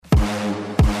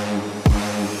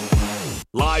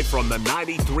Live from the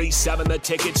 93.7 The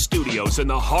Ticket studios in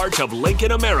the heart of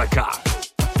Lincoln, America.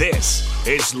 This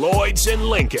is Lloyd's in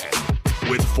Lincoln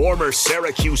with former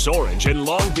Syracuse Orange and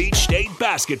Long Beach State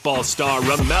basketball star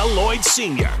Ramel Lloyd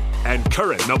Sr. and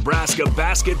current Nebraska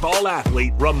basketball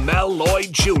athlete Ramel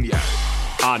Lloyd Jr.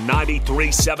 on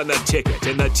 93.7 The Ticket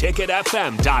and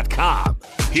theticketfm.com.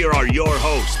 Here are your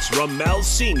hosts, Ramel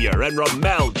Sr. and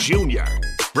Ramel Jr.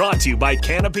 Brought to you by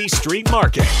Canopy Street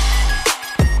Market.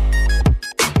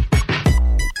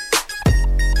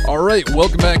 All right,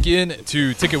 welcome back in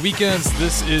to Ticket Weekends.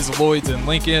 This is Lloyd's in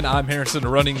Lincoln. I'm Harrison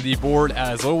running the board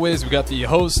as always. We got the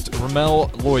host,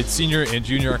 Ramel Lloyd Sr. and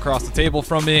Jr. across the table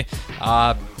from me. It's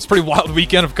a pretty wild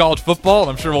weekend of college football,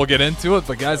 and I'm sure we'll get into it.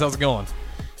 But guys, how's it going?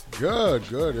 Good.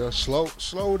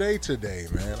 Slow day today,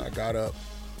 man. I got up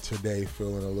today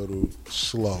feeling a little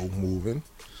slow moving.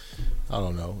 I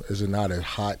don't know. Is it not as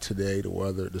hot today?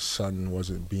 The sun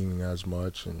wasn't beaming as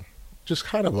much, and just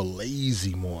kind of a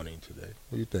lazy morning today.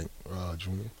 What do you think,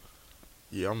 Junior?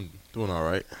 Yeah, I'm doing all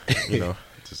right.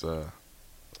 Just a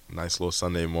nice little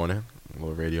Sunday morning, a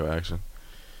little radio action.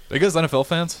 Are you guys NFL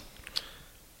fans?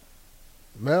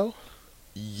 Mel?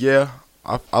 Yeah,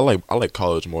 I like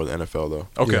college more than NFL though.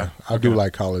 Okay. Yeah, I do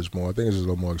like college more. I think it's a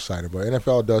little more exciting. But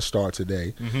NFL does start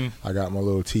today. Mm-hmm. I got my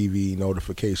little TV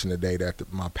notification today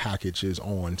that my package is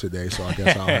on today, so I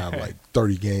guess I'll have like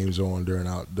 30 games on during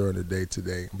the day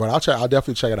today. But I'll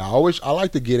definitely check it out. I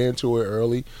like to get into it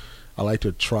early. I like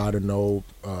to try to know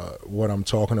what I'm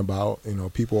talking about. You know,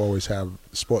 people always have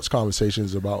sports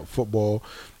conversations about football,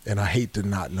 and I hate to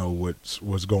not know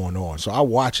what's going on. So I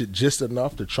watch it just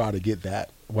enough to try to get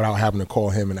that without having to call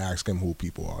him and ask him who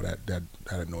people are. That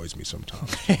annoys me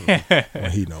sometimes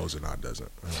when he knows and I doesn't,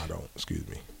 and I don't. Excuse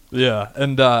me. Yeah,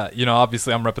 and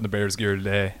obviously I'm repping the Bears gear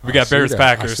today. We got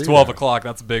Bears-Packers, 12 o'clock.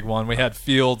 That's a big one. We had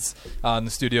Fields in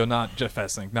the studio, not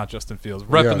Justin Fields,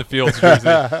 repping the Fields jersey.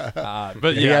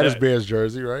 But he had his Bears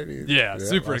jersey, right?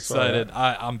 Super excited.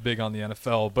 I'm big on the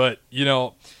NFL, but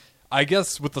I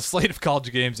guess with the slate of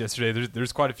college games yesterday,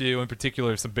 there's quite a few, in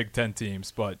particular some Big Ten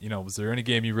temes. But was there any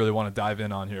game you really want to dive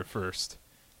in on here first?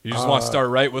 You just want to start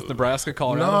right with Nebraska,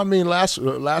 Colorado? No, I mean last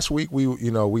week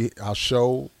our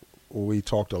show. We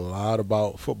talked a lot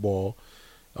about football,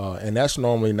 and that's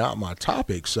normally not my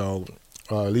topic. So,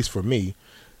 at least for me,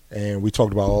 and we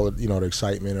talked about all the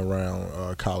excitement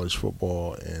around college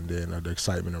football, and then the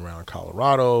excitement around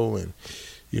Colorado, and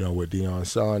what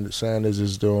Deion Sanders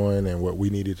is doing, and what we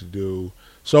needed to do.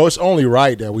 So it's only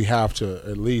right that we have to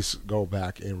at least go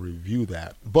back and review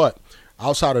that. But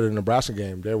outside of the Nebraska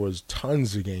game, there was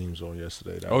tons of games on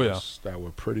yesterday. That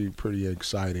were pretty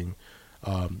exciting.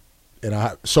 And I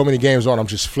have so many games on, I'm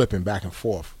just flipping back and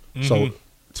forth. Mm-hmm. So,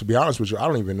 to be honest with you, I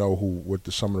don't even know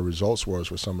what some of the results was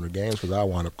for some of the games because I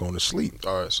wound up going to sleep.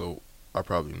 All right, so I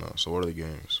probably know. So, what are the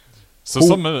games? So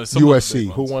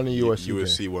USC. Who won the USC?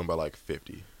 USC won by like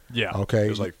 50. Yeah. Okay. It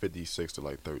was like 56 to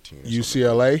like 13.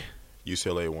 UCLA?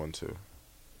 UCLA won too.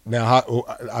 Now,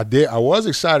 I was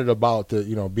excited about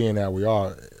being that we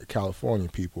are California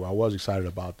people. I was excited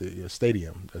about the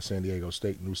stadium, the San Diego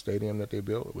State new stadium that they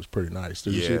built. It was pretty nice.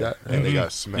 Did you see that? And they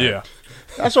got smacked. Yeah,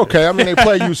 that's okay. I mean, they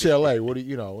play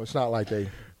UCLA. It's not like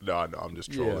they. No, I'm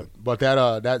just trolling. Yeah. But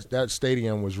that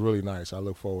stadium was really nice. I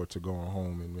look forward to going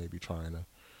home and maybe trying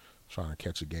to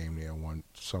catch a game there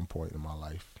some point in my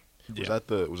life. Yeah.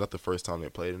 Was that the first time they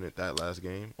played in it, that last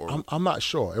game? Or I'm not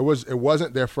sure. It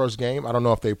wasn't their first game. I don't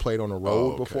know if they played on the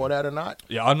road before that or not.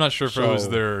 Yeah, I'm not sure if it was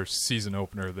their season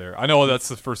opener there. I know that's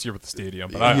the first year with the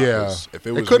stadium, but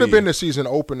it could have been the season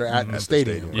opener at the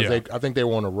stadium. Yeah. I think they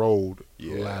were on the road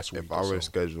last week. If I were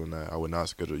scheduling that, I would not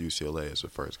schedule UCLA as the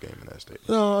first game in that stadium.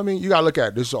 No, I mean you got to look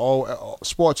at this.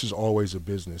 Sports is always a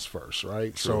business first,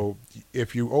 right? True. So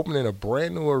if you open in a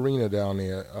brand new arena down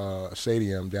there,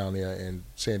 stadium down there in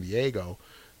San Diego,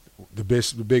 the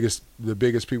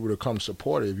biggest people to come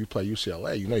support it. If you play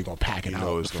UCLA, you're gonna pack it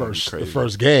out the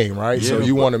first game, right? Yeah, so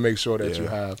you want to make sure that you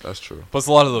have. That's true. Plus,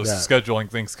 a lot of those scheduling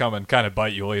things come and kind of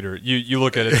bite you later. You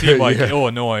look at a team like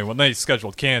Illinois when they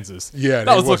scheduled Kansas. Yeah,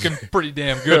 that was looking pretty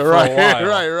damn good for a while.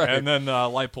 Right. And then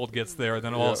Leipold gets there, and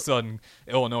then all of a sudden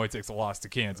Illinois takes a loss to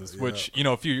Kansas, which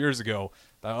a few years ago.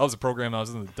 That was a program that was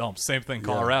in the dumps. Same thing,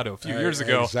 Colorado. A few years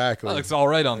ago, exactly. That looks all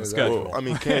right on the schedule. Well, I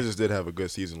mean, Kansas did have a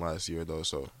good season last year, though.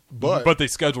 So, but they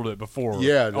scheduled it before.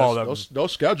 Yeah,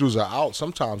 those schedules are out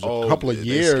sometimes a couple of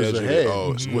years ahead.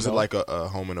 Was it like a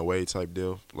home and away type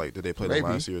deal? Like, did they play them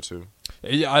last year too?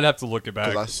 Yeah, I'd have to look it back.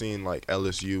 Because I've seen like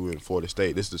LSU and Florida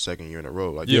State. This is the second year in a row.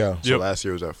 Like, So last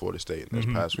year was at Florida State, and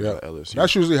this past year was at LSU.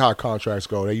 That's usually how contracts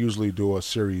go. They usually do a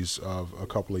series of a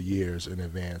couple of years in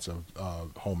advance of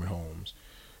home and homes.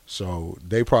 So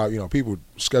they probably, people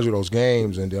schedule those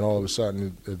games, and then all of a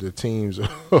sudden the teams.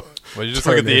 Well, you just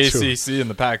look at the ACC and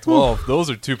the Pac-12. Those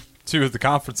are two of the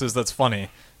conferences. That's funny.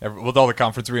 With all the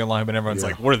conference realignment, everyone's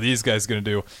like, "What are these guys going to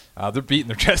do?" They're beating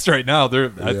their chest right now.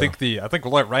 I think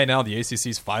right now the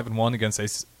ACC's 5-1 against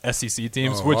SEC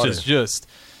teams, which is just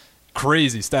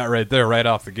crazy stat right there, right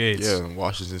off the gates. Yeah, and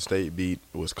Washington State beat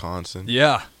Wisconsin.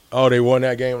 Yeah. Oh, they won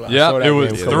that game. Yeah, it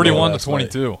was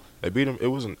 31-22. They beat them. It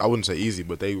wasn't. I wouldn't say easy,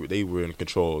 but they were in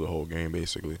control of the whole game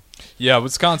basically. Yeah,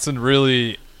 Wisconsin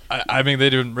really. I mean, they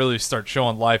didn't really start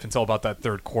showing life until about that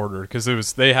third quarter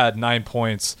because they had 9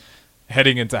 points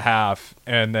heading into half,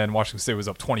 and then Washington State was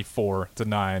up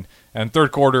 24-9. And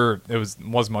third quarter, it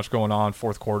wasn't much going on.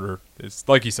 Fourth quarter, it's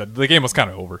like you said, the game was kind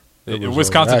of over.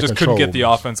 Wisconsin just couldn't get the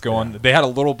offense going. Yeah. They had a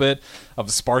little bit of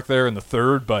a spark there in the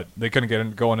third, but they couldn't get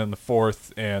it going in the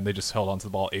fourth, and they just held onto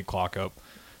the ball 8 o'clock up.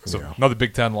 So another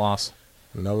Big Ten loss.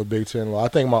 Another Big Ten loss. I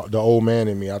think the old man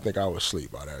in me, I think I was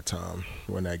asleep by that time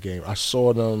when that game. I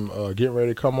saw them getting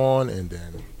ready to come on, and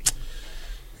then,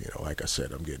 like I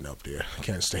said, I'm getting up there. I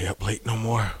can't stay up late no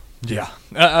more. Yeah,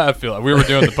 I feel like we were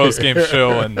doing the post-game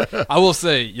show, and I will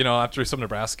say, after some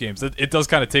Nebraska games, it does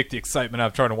kind of take the excitement out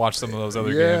of trying to watch some of those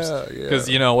other games. Because,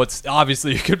 it's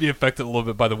obviously it could be affected a little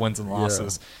bit by the wins and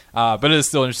losses. But it is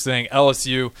still interesting.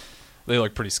 LSU, they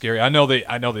look pretty scary. I know they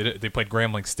played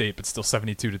Grambling State, but still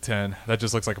 72-10. That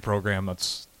just looks like a program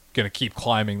that's going to keep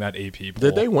climbing that AP poll.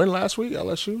 Did they win last week,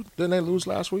 LSU? Didn't they lose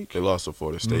last week? They lost to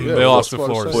Florida State. Yeah, they lost to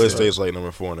Florida State. Florida State's like number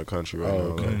 4 in the country right now.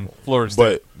 Okay. Florida State.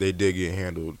 But they did get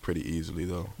handled pretty easily,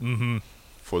 though. Mm-hmm.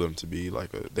 For them to be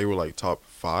they were like top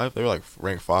 5. They were like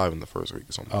ranked 5 in the first week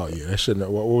or something. Oh, yeah. They shouldn't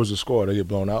have. What was the score? They get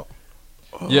blown out?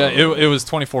 Yeah, it was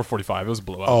 24-45. It was a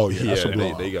blowout. Oh, yeah.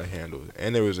 They got handled.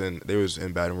 And they was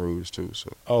in Baton Rouge, too.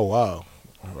 So. Oh, wow.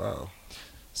 Wow.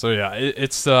 So, yeah,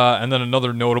 it's and then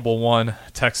another notable one,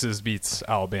 Texas beats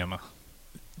Alabama.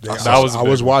 I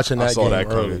was watching that game. I saw that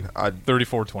coming.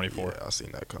 34-24. Yeah, I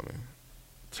seen that coming.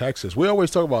 Texas. We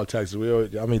always talk about Texas.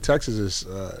 Texas is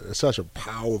such a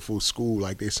powerful school.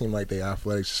 Like, they seem like they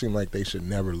athletics seem like they should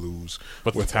never lose.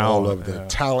 But with the talent, all of the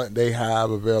talent they have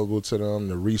available to them,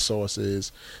 the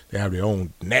resources, they have their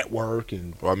own network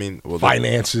and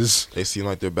finances. They seem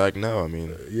like they're back now.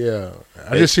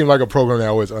 I just seem like a program that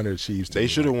always underachieves. They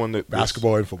should have won the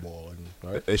basketball and football.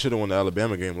 Right? They should have won the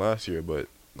Alabama game last year, but.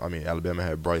 Alabama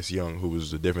had Bryce Young, who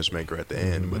was the difference maker at the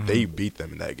end, but they beat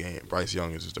them in that game. Bryce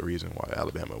Young is just the reason why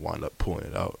Alabama wound up pulling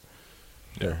it out.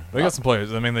 Yeah, they got some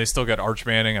players. They still got Arch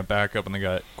Manning at backup, and they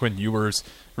got Quinn Ewers,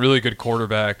 really good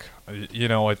quarterback. I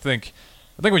think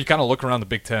when you kind of look around the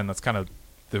Big Ten, that's kind of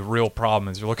the real problem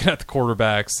is you're looking at the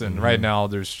quarterbacks, and right now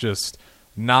there's just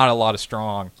not a lot of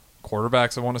strong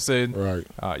quarterbacks, I want to say. Right.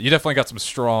 You definitely got some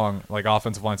strong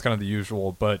offensive lines, kind of the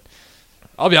usual, but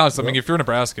I'll be honest. If you're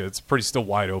Nebraska, it's pretty still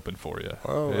wide open for you.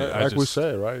 Well, we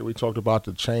said, right? We talked about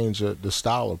the change, the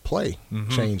style of play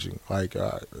changing. Like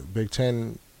Big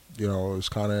Ten, is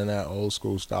kind of in that old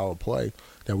school style of play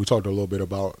that we talked a little bit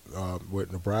about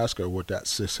with Nebraska, what that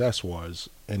success was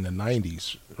in the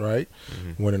 '90s, right?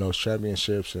 Winning those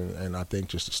championships, and I think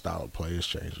just the style of play is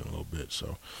changing a little bit.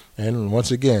 So, and once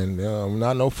again, I'm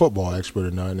not no football expert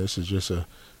or nothing. This is just a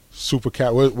super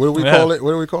what do we call it?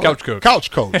 What do we call couch it? Coach. Couch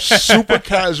coach. Super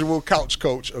casual couch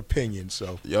coach opinion.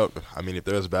 So. Yep. If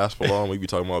there's basketball on, we'd be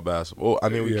talking about basketball.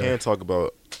 We can talk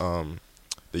about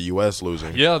the U.S.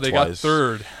 losing. Yeah, they twice. got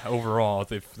third overall.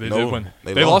 They did win.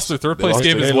 They lost their third place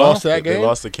game They as well. lost that game? They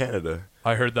lost to Canada.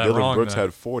 I heard that Dylan wrong. Brooks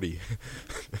had 40.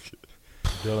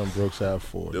 Dylan Brooks had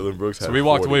 40. So we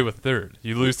walked away with third.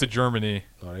 You lose to Germany.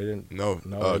 No, they didn't. No,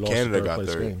 they Canada got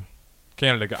third. Game.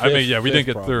 Canada got. We didn't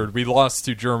get third. We lost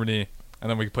to Germany,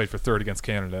 and then we played for third against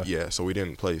Canada. Yeah, so we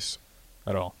didn't place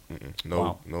at all.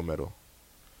 No medal.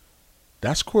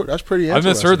 That's cool. That's pretty interesting.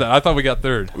 I misheard that. I thought we got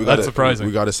third. That's surprising.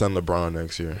 We got to send LeBron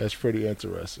next year. That's pretty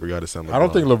interesting. We got to send LeBron. I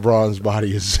don't think LeBron's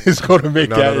body is going to make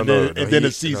that in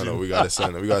the season. No, we got to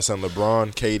send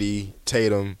LeBron, KD,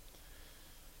 Tatum.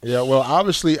 Yeah, well,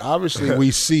 obviously, we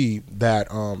see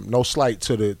that. No slight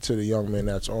to the young man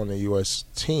that's on the U.S.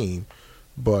 team,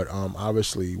 but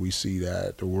obviously we see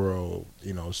that the world,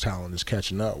 talent is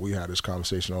catching up. We have this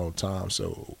conversation all the time,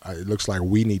 so it looks like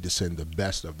we need to send the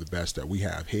best of the best that we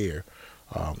have here,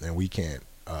 and we can't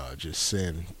just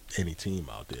send any team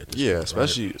out there.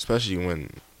 Especially when.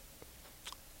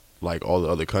 Like all the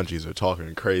other countries are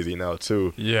talking crazy now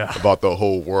too. Yeah. About the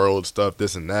whole world stuff,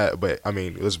 this and that. But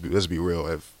let's be real.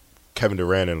 If Kevin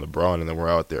Durant and LeBron and then we're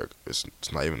out there, it's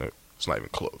not even It's not even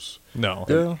close. No.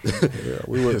 Yeah,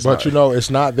 we would, but it's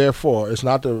not their fault. It's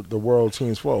not the world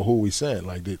team's fault who we sent.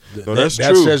 Like that's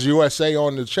that true. says USA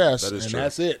on the chest, That is and true.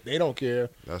 that's it. They don't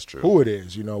care. That's true. Who it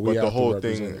is. We But have the whole to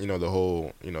represent thing, the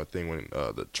whole thing when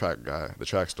the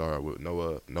track star with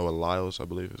Noah Lyles, I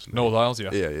believe is Noah Lyles,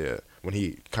 yeah. Yeah. When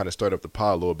he kind of stirred up the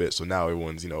pot a little bit, so now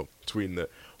everyone's tweeting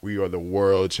that we are the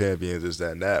world champions, this,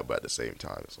 that, and that. But at the same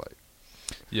time, it's like,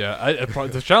 yeah,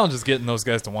 the challenge is getting those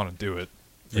guys to want to do it.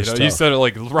 You tough. said it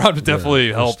like LeBron would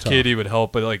definitely help, tough. KD would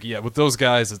help, but like with those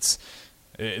guys,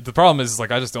 the problem is like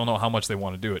I just don't know how much they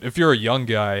want to do it. If you're a young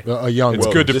guy, it's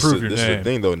good to prove your this name. is the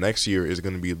thing though. Next year is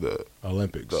going to be the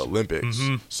Olympics.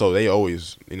 Mm-hmm. So they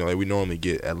always, we normally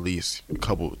get at least a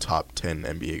couple top 10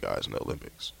 NBA guys in the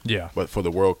Olympics. Yeah, But for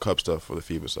the World Cup stuff, for the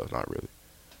FIBA stuff, not really.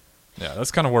 yeah,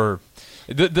 that's kind of where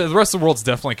the rest of the world's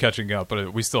definitely catching up,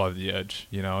 but we still have the edge.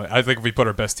 I think if we put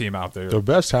our best team out there, The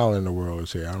best talent in the world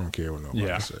is here. I don't care what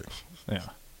nobody says. yeah.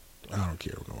 I don't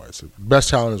care what nobody says. Best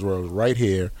talent in the world is right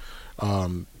here.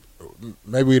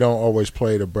 Maybe we don't always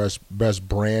play the best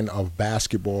brand of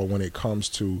basketball when it comes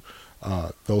to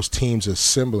those teams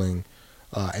assembling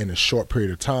in a short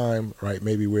period of time, right?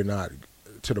 Maybe we're not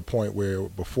to the point where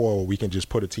before we can just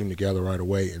put a team together right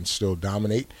away and still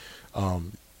dominate.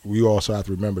 We also have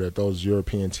to remember that those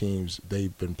European teams,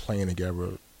 they've been playing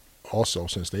together also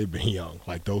since they've been young.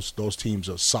 Like those teams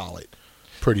are solid,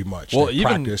 pretty much. Well, they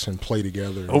even practice and play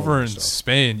together. And over all in that stuff.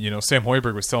 Spain, Sam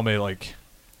Hoiberg was telling me like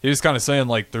he was kind of saying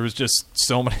like there was just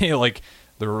so many like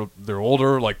they're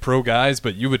older like pro guys,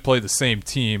 but you would play the same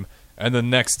team, and the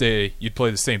next day you'd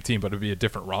play the same team, but it'd be a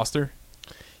different roster.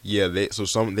 Yeah, they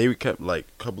kept like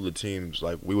a couple of teams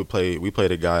like we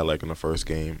played a guy like in the first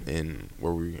game in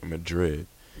Madrid,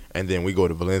 and then we go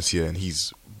to Valencia and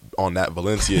he's on that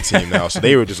Valencia team now. So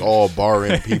they were just all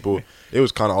borrowing people. It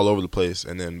was kind of all over the place,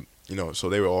 and then so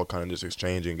they were all kind of just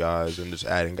exchanging guys and just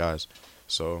adding guys.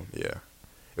 So yeah,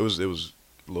 it was a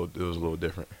little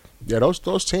different. Yeah,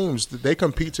 those teams, they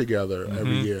compete together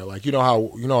every year. Like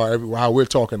how we're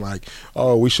talking like,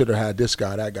 oh, we should have had this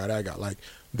guy, that guy, that guy. Like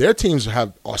their teams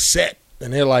are set,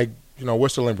 and they're like,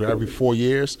 what's the Olympics every 4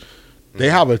 years? They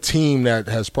have a team that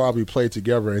has probably played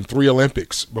together in 3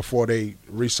 Olympics before they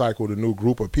recycled a new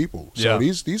group of people. So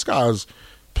these guys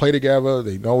play together.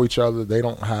 They know each other. They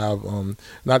don't have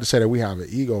not to say that we have an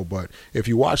ego, but if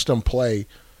you watch them play,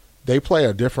 they play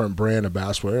a different brand of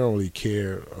basketball. They don't really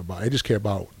care about. They just care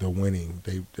about the winning.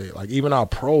 They like even our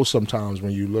pros. Sometimes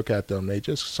when you look at them,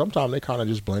 sometimes they kind of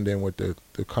just blend in with the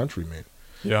countrymen.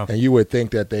 Yeah, and you would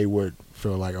think that they would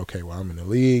feel like, okay, well, I'm in the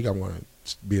league. I'm going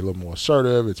to be a little more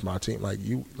assertive. It's my team. Like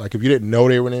if you didn't know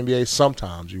they were in the NBA,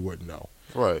 sometimes you wouldn't know.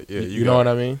 Right. Yeah. You know what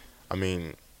I mean? I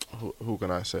mean, who can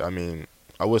I say? I mean,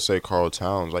 I would say Karl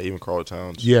Towns. Like even Karl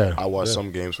Towns. Yeah. I watched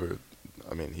some games where.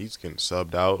 I mean, he's getting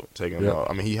subbed out, taking him out.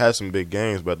 I mean, he had some big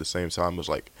games, but at the same time, it was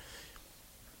like,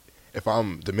 if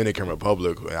I'm Dominican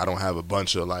Republic and I don't have a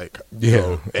bunch of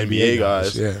NBA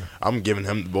guys, I'm giving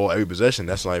him the ball every possession.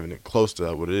 That's not even close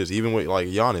to what it is. Even with like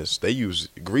Giannis,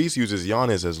 Greece uses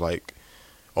Giannis as like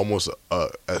almost a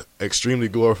extremely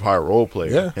glorified role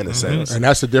player in a sense. And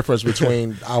that's the difference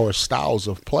between our styles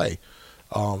of play,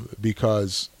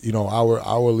 because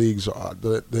our leagues,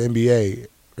 the NBA.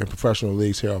 And professional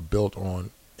leagues here are built on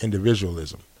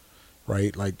individualism,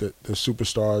 right? Like the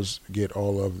superstars get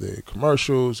all of the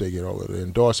commercials, they get all of the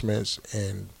endorsements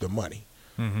and the money,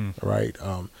 right?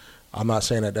 I'm not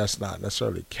saying that that's not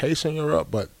necessarily the case in Europe,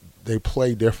 but they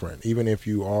play different. Even if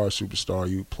you are a superstar,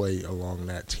 you play along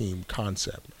that team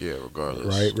concept. Yeah, regardless.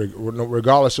 Right?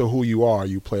 Regardless of who you are,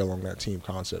 you play along that team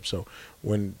concept. So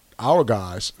when our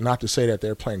guys, not to say that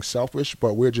they're playing selfish,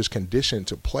 but we're just conditioned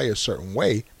to play a certain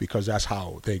way because that's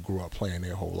how they grew up playing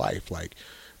their whole life. Like,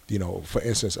 for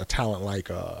instance, a talent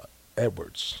like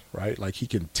Edwards, right? Like he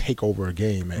can take over a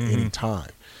game at any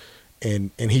time. And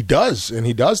he does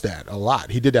that a lot.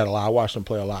 He did that a lot. I watched him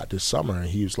play a lot this summer, and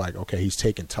he was like, okay, he's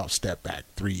taking tough step back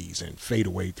threes and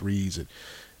fadeaway threes, and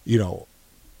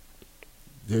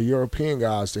the European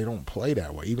guys, they don't play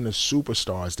that way. Even the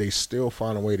superstars, they still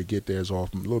find a way to get theirs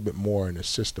off a little bit more in the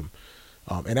system.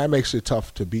 And that makes it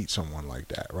tough to beat someone like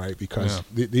that, right? Because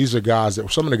these are guys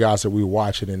some of the guys that we're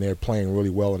watching and they're playing really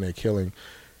well and they're killing,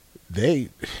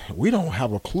 we don't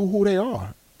have a clue who they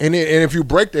are. And if you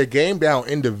break their game down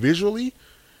individually,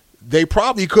 they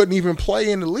probably couldn't even play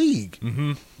in the league.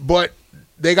 But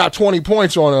they got 20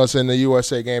 points on us in the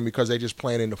USA game because they just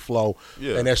playing in the flow,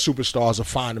 and their superstars will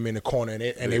find them in the corner,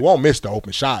 and they won't miss the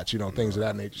open shots, things of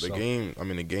that nature.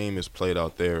 The game is played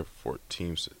out there for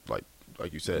teams, like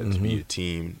you said, to be a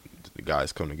team. The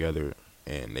guys come together,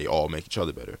 and they all make each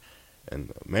other better.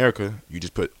 In America, you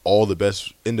just put all the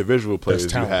best individual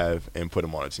players you have and put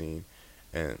them on a team,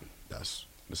 and that's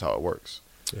how it works.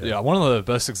 Yeah, one of the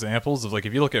best examples of, like,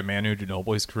 if you look at Manu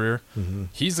Ginobili's career,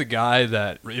 he's a guy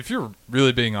that, if you're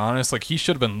really being honest, like, he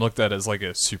should have been looked at as like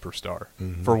a superstar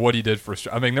for what he did for.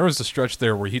 I mean, there was a stretch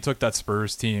there where he took that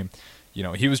Spurs team. You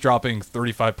know, he was dropping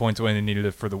 35 points away and he needed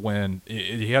it for the win.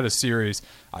 He had a series.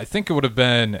 I think it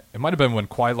might have been when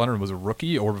Kawhi Leonard was a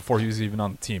rookie or before he was even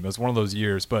on the team. It was one of those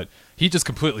years, but he just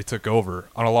completely took over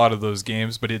on a lot of those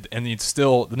games. But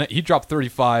he dropped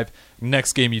 35.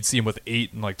 Next game, you'd see him with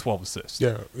 8 and like 12 assists.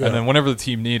 Yeah. And then whenever the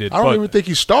team needed, I don't even think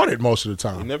he started most of the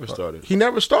time. He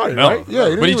never started. No, right? Yeah,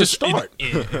 he didn't even start.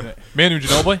 Manu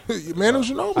Ginobili. Manu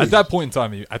Ginobili. At that point in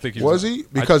time, I think he was he?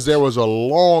 Because there was a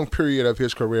long period of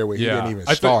his career where he didn't even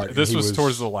start. Think this was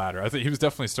towards the latter. I think he was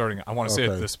definitely starting. I want to say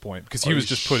at this point because he was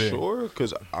just put in. Sure,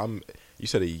 because you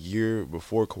said a year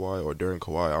before Kawhi or during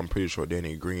Kawhi. I'm pretty sure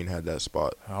Danny Green had that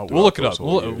spot. We'll look it up.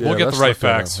 We'll get the right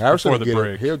facts before the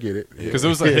break. He'll get it because it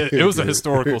was a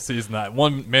historical season. That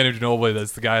one Manu Ginobili,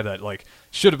 that's the guy that like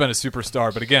should have been a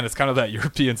superstar, but again, it's kind of that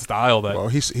European style that. Well,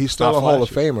 he's still a Hall of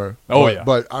Famer.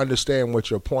 But I understand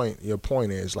what your point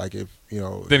is. Like if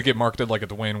didn't get marketed like a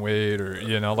Dwayne Wade or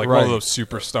like one of those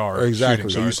superstar. Exactly.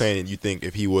 So you're saying you think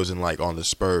if he wasn't like on the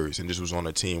Spurs and just was on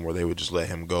a team where they would just let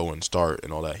him go and start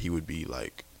and all that, he would be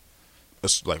like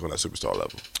on that superstar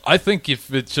level? I think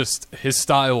if it's just his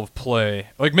style of play,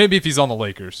 like maybe if he's on the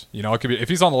Lakers, it could be. If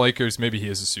he's on the Lakers, maybe he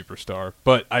is a superstar.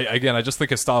 But I just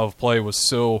think his style of play was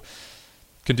so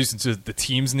conducive to the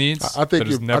team's needs. I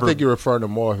think you're referring to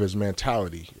more of his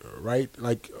mentality, right?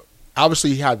 Like, obviously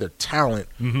he had the talent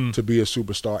to be a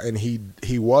superstar, and he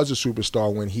was a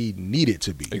superstar when he needed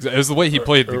to be. Exactly. It was the way he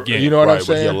played the game. You know what I'm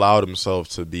saying? But he allowed himself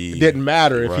to be. It didn't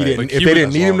matter if he didn't. Like if they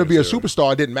didn't need him to be a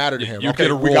superstar, it didn't matter to him.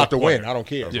 Okay, we got the win. I don't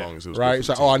care. As long as it was right?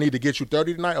 So, I need to get you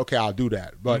 30 tonight. Okay, I'll do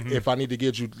that. But if I need to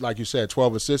get you, like you said,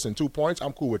 12 assists and 2 points,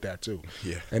 I'm cool with that too.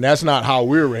 Yeah. And that's not how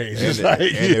we're raised.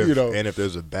 And if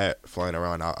there's a bat flying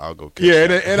around, I'll go catch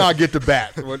it. And I'll get the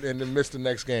bat and then miss the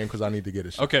next game because I need to get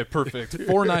a shot. Okay, perfect.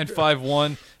 4951.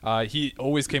 He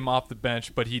always came off the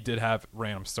bench, but he did have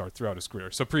random start throughout his career.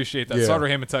 So appreciate that. Starter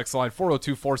Hammond text line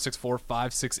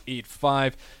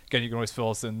 402-464-5685. Again, you can always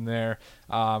fill us in there.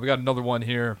 We got another one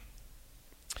here.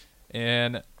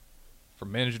 And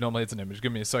from Manu Ginobili, it's an image.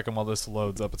 Give me a second while this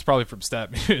loads up. It's probably from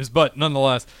StatMuse, but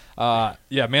nonetheless, Manu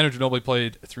Ginobili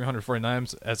played 349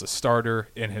 as a starter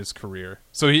in his career.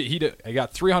 So he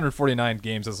got 349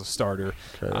 games as a starter.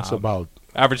 Okay, that's about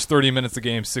average 30 minutes a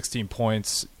game, 16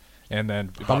 points. And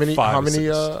then how many start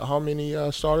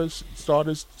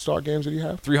games did he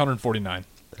have? 349.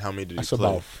 And how many did he That's play?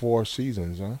 about 4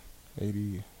 seasons, huh?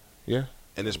 80. Yeah.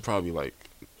 And it's probably like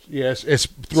it's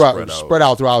spread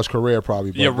out throughout his career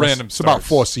probably. But random. It's about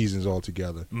 4 seasons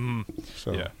altogether. Mm-hmm.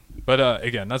 So. Yeah. But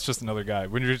again, that's just another guy.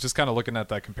 When you're just kind of looking at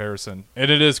that comparison,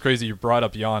 and it is crazy you brought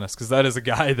up Giannis because that is a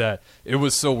guy that it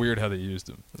was so weird how they used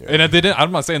him. Yeah. And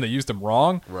I'm not saying they used him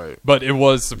wrong, right? But it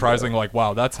was surprising. Like,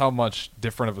 wow, that's how much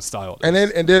different of a style it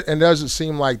is. And it doesn't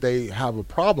seem like they have a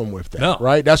problem with that,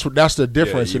 right? That's the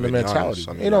difference in the mentality.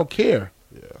 Giannis, they don't care.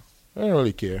 Yeah, they don't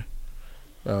really care.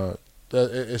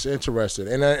 It's interesting,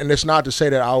 and it's not to say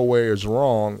that our way is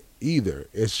wrong either.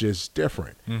 It's just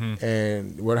different. Mm-hmm.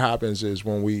 And what happens is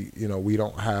when we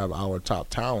don't have our top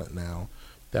talent now,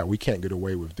 that we can't get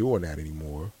away with doing that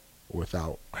anymore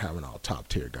without having our top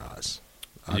tier guys.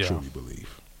 I truly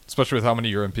believe, especially with how many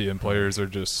European players are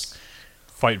just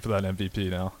fighting for that MVP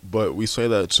now. But we say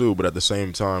that too. But at the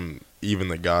same time, even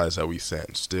the guys that we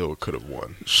sent still could have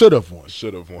won. Should have won.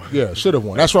 Yeah, should have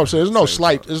won. That's what I'm saying. There's no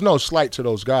slight. There's no slight to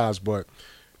those guys, but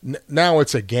now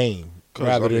it's a game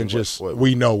rather than just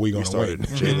we know we're going to win.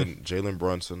 Jalen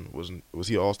Brunson was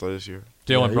he All-Star this year?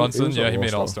 Jalen Brunson, he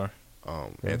made All-Star.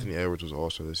 Anthony Edwards was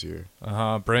All-Star this year.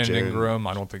 Brandon Ingram,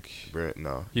 I don't think.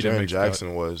 No, Jaren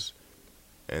Jackson was.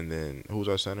 And then who was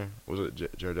our center? Was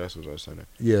it Jared Jackson was our center?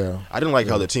 Yeah. I didn't like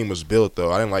how the team was built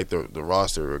though. I didn't like the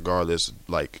roster regardless,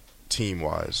 like team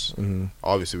wise. Mm-hmm.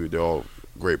 Obviously they're all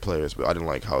great players, but I didn't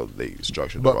like how they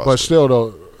structured the roster. But still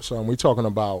though, so we're talking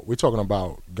about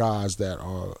guys that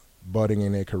are budding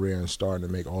in their career and starting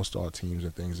to make all-star teams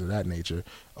and things of that nature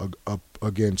up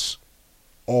against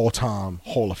all-time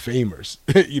Hall of Famers.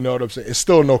 You know what I'm saying? It's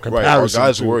still no comparison. Right, our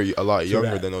guys were a lot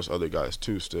younger than those other guys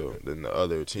too. Still than the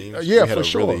other teams. Yeah, for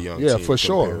sure. Really young team for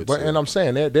sure. But and I'm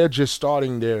saying they're just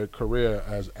starting their career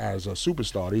as a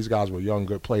superstar. These guys were young,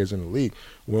 good players in the league.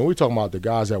 When we're talking about the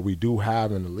guys that we do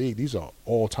have in the league, these are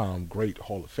all-time great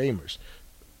Hall of Famers.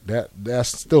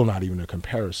 That's still not even a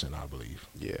comparison, I believe.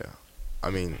 Yeah,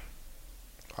 I mean,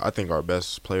 I think our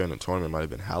best player in the tournament might have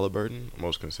been Halliburton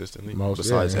most consistently.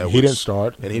 Besides yeah, Edwards. he didn't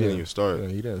start, and he didn't even start. Yeah,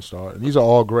 he didn't start. And these are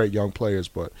all great young players,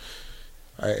 but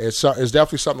it's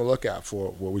definitely something to look at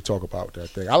for what we talk about that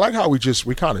thing. I like how we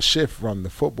kind of shift from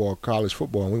the college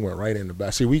football, and we went right into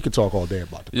basketball. See, we could talk all day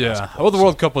about the basketball. Yeah, well, the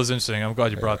World Cup was interesting. I'm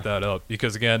glad you brought that up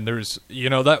because again, there's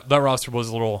that roster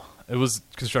was it was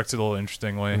constructed a little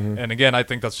interestingly, and again, I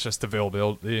think that's just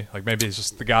availability. Like maybe it's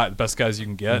just the best guys you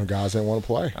can get. And the guys didn't want to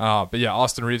play. But yeah,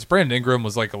 Austin Reeves, Brandon Ingram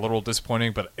was like a little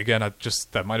disappointing, but again,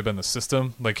 that might have been the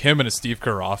system. Like him and a Steve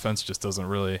Kerr offense just doesn't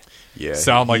really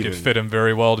sound like it fit him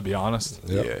very well, to be honest.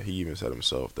 Yep. Yeah, he even said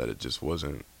himself that it just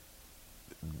wasn't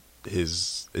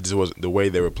it just wasn't the way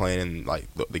they were playing, like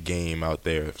the game out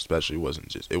there especially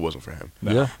it wasn't for him.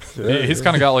 No. He's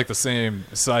kind of got like the same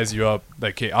size you up,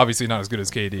 like obviously not as good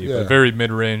as KD, but very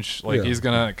mid-range. Like he's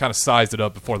gonna kind of size it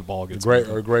up before the ball gets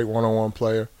a great one-on-one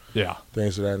player. Yeah,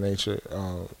 things of that nature.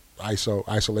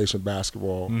 Isolation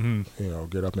basketball.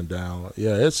 Get up and down.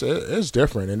 Yeah, it's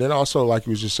different. And then also, like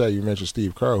you just said, you mentioned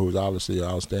Steve Kerr, who's obviously an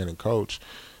outstanding coach.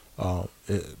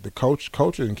 The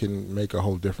coaching can make a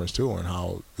whole difference too in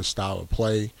how the style of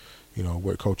play,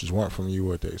 what coaches want from you,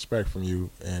 what they expect from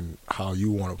you, and how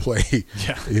you want to play.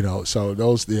 Yeah. So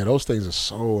those things are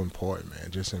so important, man.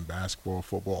 Just in basketball,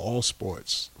 football, all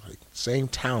sports, like same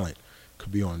talent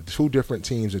could be on two different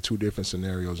teams in two different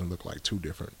scenarios and look like two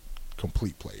different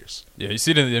complete players. Yeah, you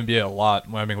see it in the NBA a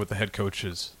lot. I mean, with the head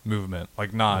coach's movement,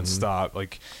 like nonstop,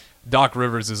 like. Doc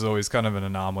Rivers is always kind of an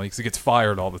anomaly because he gets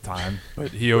fired all the time,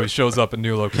 but he always shows up in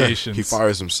new locations. He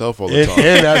fires himself all the time.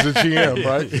 And as a GM,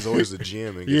 right? He's always the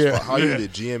GM and gets fired. How do you be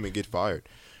the GM and get fired?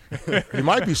 He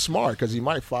might be smart because he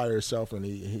might fire himself and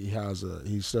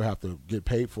he still have to get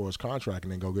paid for his contract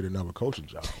and then go get another coaching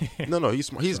job. No, he's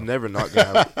smart. He's never not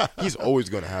gonna have. He's always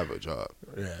gonna have a job.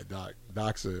 Yeah,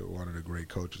 Doc's one of the great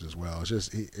coaches as well. It's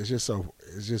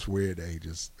just weird that he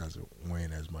just doesn't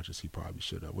win as much as he probably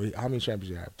should have. How many championships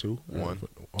do you have? Two? One.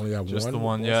 Only have just one. the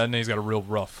one. Yeah, and he's got a real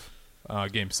rough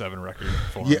Game 7 record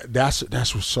for him. Yeah, that's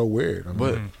what's so weird.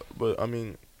 But I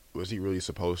mean, was he really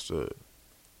supposed to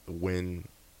win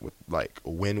with a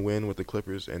win-win with the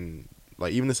Clippers and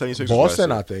like even the 76ers?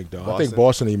 Boston, I think though. I think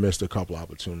Boston he missed a couple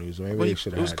opportunities. Maybe he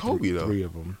should have had Kobe, three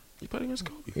of them. He played against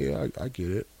Kobe. Yeah, I get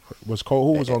it. Who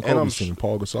was on Kobe's team?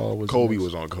 Paul Gasol was. Kobe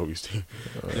was on Kobe's team.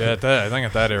 Yeah, I think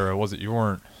at that era, you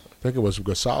weren't. I think it was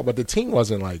Gasol, but the team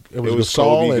wasn't like it was Gasol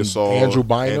Kobe, and Gasol,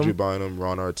 Andrew Bynum,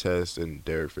 Ron Artest, and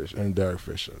Derek Fisher. And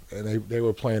they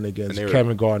were playing against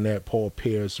Kevin Garnett, Paul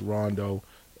Pierce, Rondo,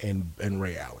 and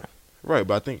Ray Allen. Right,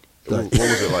 but I think what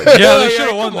was it like? Yeah, they should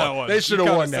have won that one. They should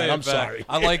have won that. I'm sorry.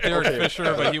 I like Derek Fisher,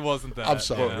 but he wasn't that. I'm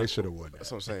sorry. They should have won that.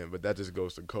 That's what I'm saying. But that just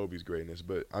goes to Kobe's greatness.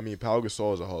 But I mean, Pau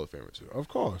Gasol is a Hall of Famer too. Of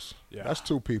course. Yeah. That's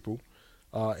two people.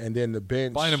 And then the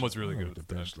bench. Bynum was really good. What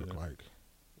the bench looked like.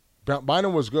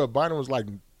 Bynum was good. Bynum was like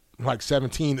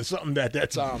 17 or something at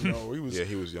that time. Though he was. Yeah,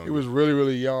 he was young. He was really,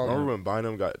 really young. I remember when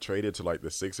Bynum got traded to like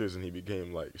the Sixers and he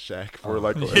became like Shaq for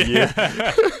like a year.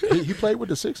 He played with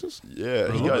the Sixers.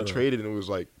 Yeah, he got traded and it was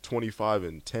like 25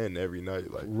 and 10 every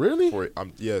night. Like really?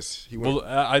 Yes, he went. Well,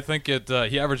 I think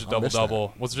he averaged a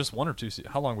double-double. Was it just one or two?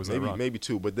 How long was that run? Maybe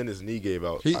two, but then his knee gave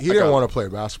out. He didn't want to play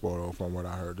basketball though. From what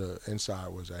I heard, the inside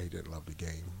was that he didn't love the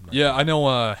game. Yeah, I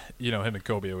know. Him and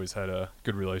Kobe always had a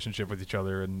good relationship with each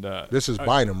other. And this is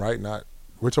Bynum, right?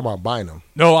 We're talking about Bynum.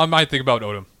 No, I might think about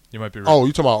Odom. You might be right. Oh,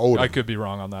 you're talking about Odom. I could be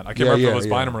wrong on that. I can't remember if it was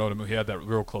Bynum or Odom who had that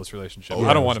real close relationship.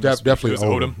 I don't want to definitely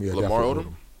Odom. Yeah, Lamar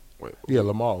Odom? Wait. Yeah,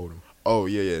 Lamar Odom. Oh,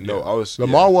 yeah. No, I was.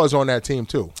 Lamar was on that team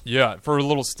too. Yeah, for a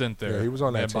little stint there. Yeah, he was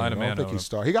on that team. I don't think he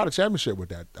started. He got a championship with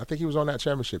that. I think he was on that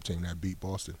championship team that beat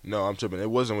Boston. No, I'm tripping. It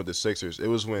wasn't with the Sixers. It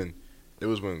was when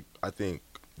I think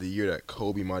the year that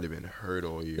Kobe might have been hurt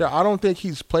all year. Yeah, I don't think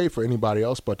he's played for anybody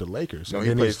else but the Lakers. No,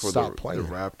 he played for the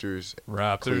Raptors,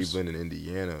 Cleveland, and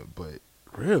Indiana. But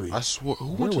really, I swore,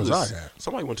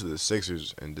 somebody went to the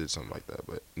Sixers and did something like that.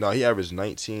 But no, he averaged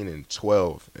 19 and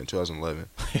 12 in 2011,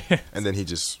 and then he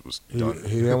just was done.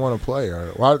 He didn't want to play.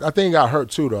 Well, I think he got hurt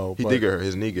too, though. He did get hurt.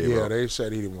 His knee gave out. Yeah, they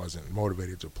said he wasn't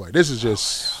motivated to play. This is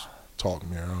just talk,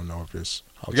 man. I don't know if this.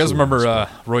 You guys remember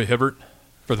Roy Hibbert?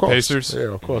 For the Pacers?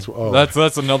 Yeah, of course. Oh.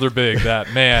 That's another big.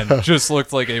 That man just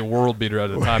looked like a world beater at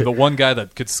the time. The one guy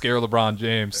that could scare LeBron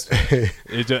James.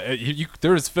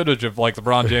 There was footage of like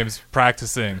LeBron James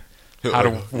practicing how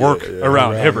to work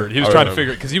around Hibbert. He was trying to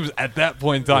figure it because he was at that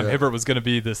point in time. Hibbert was going to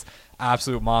be this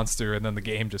absolute monster, and then the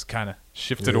game just kind of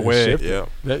shifted away.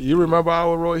 You remember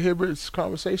our Roy Hibbert's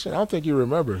conversation? I don't think you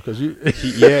remember because you.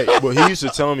 Well, he used to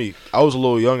tell me I was a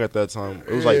little young at that time.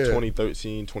 It was like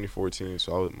 2013, 2014,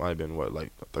 so I might have been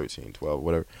like 13, 12,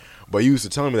 whatever. But you used to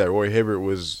tell me that Roy Hibbert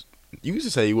was. You used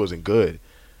to say he wasn't good.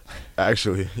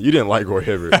 Actually, you didn't like Roy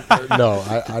Hibbert. No,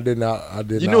 I did not. I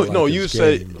did. You not know, like no, his you game,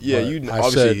 said, yeah, but you I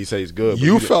obviously said, he said he's good. But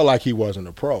you felt like he wasn't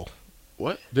a pro.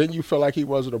 What? Didn't you feel like he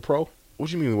wasn't a pro What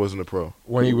do you mean he wasn't a pro?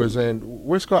 when he was in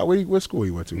what school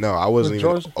he went to? No, I wasn't even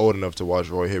Georgia? old enough to watch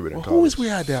Roy Hibbert in Well, college. who was we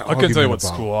at that? I couldn't tell you argument what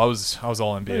about? school. I was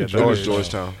all NBA. Maybe at that It was age.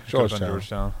 Georgetown. Could've been Georgetown.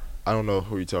 Georgetown. I don't know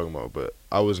who you're talking about, but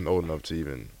I wasn't old enough to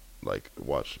even like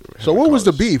watch. So him in what was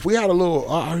the college. beef? We had a little.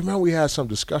 I remember we had some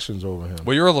discussions over him.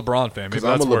 Well, you're a LeBron fan. Maybe Because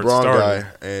I'm that's a where it LeBron started.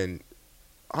 guy, and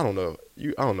I don't know.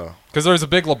 I don't know. Because there's a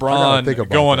big think LeBron about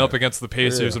going that. up against the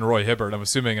Pacers Yeah. and Roy Hibbert. I'm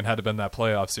assuming it had to been that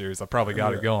playoff series. I probably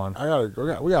got it going.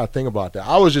 We gotta think about that.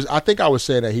 I think I was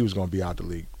saying that he was going to be out the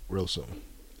league real soon,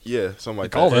 Yeah, something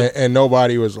like called that. and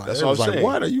nobody was like, That's it what was I'm like, saying.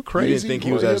 what? Are you You crazy? didn't think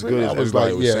he was Roy as Hibbert? good I as was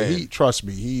everybody like, was yeah, saying. trust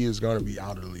me, he is going to be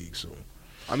out of the league soon.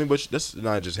 I mean, but that's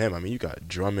not just him. I mean, you got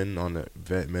Drummond on the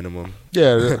vet minimum.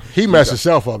 Yeah, he messed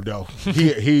himself up though.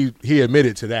 He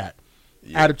admitted to that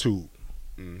attitude.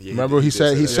 Yeah, Remember, he did said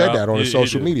say he that. said that on he his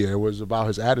social did. media. It was about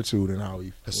his attitude and how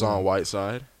he. Hassan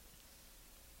Whiteside.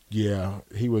 Yeah,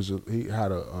 he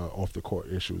had off the court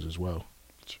issues as well.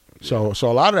 So a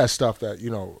lot of that stuff that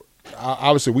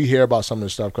obviously we hear about some of the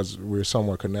stuff because we're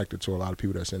somewhat connected to a lot of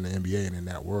people that's in the NBA and in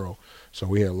that world. So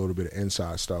we had a little bit of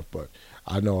inside stuff, but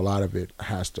I know a lot of it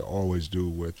has to always do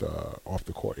with off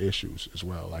the court issues as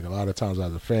well. Like a lot of times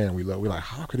as a fan, we're like,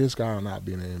 how could this guy not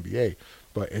be in the NBA?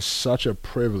 But it's such a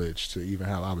privilege to even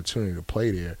have opportunity to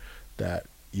play there that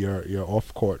your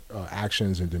off court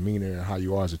actions and demeanor and how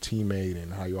you are as a teammate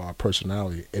and how you are a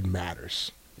personality, it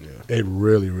matters. Yeah. It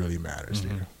really, really matters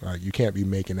there. Like you can't be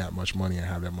making that much money and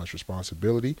have that much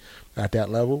responsibility at that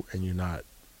level, and you're not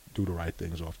do the right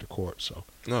things off the court. So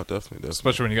No, definitely.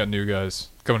 Especially when you got new guys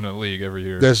coming to the league every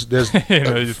year. there's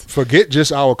forget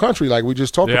just our country, like we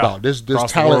just talked Yeah, about. There's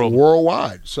across the talent world.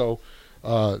 worldwide. So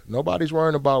nobody's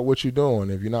worrying about what you're doing.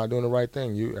 If you're not doing the right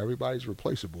thing, everybody's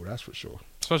replaceable. That's for sure.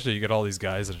 Especially you get all these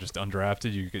guys that are just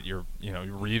undrafted. You get your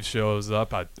Reeves shows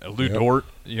up. Lou Dort,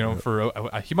 for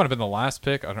he might have been the last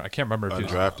pick. I can't remember if he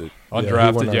was Undrafted.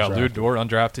 undrafted. Yeah, Yeah, he Lou went Dort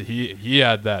undrafted. He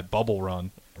had that bubble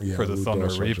run Yeah, for the Lou Thunder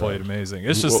Dort's where he played undrafted. amazing.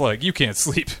 It's just like you can't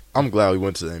sleep. I'm glad we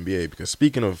went to the NBA because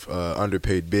speaking of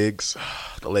underpaid bigs,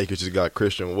 the Lakers just got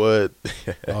Christian Wood.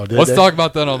 Oh, did Let's they? talk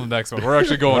about that on the next one. We're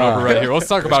actually going over right here. Let's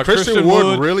talk about Christian Christian Wood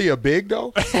Wood really a big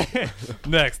though?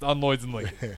 next on Lloyds and Lincoln.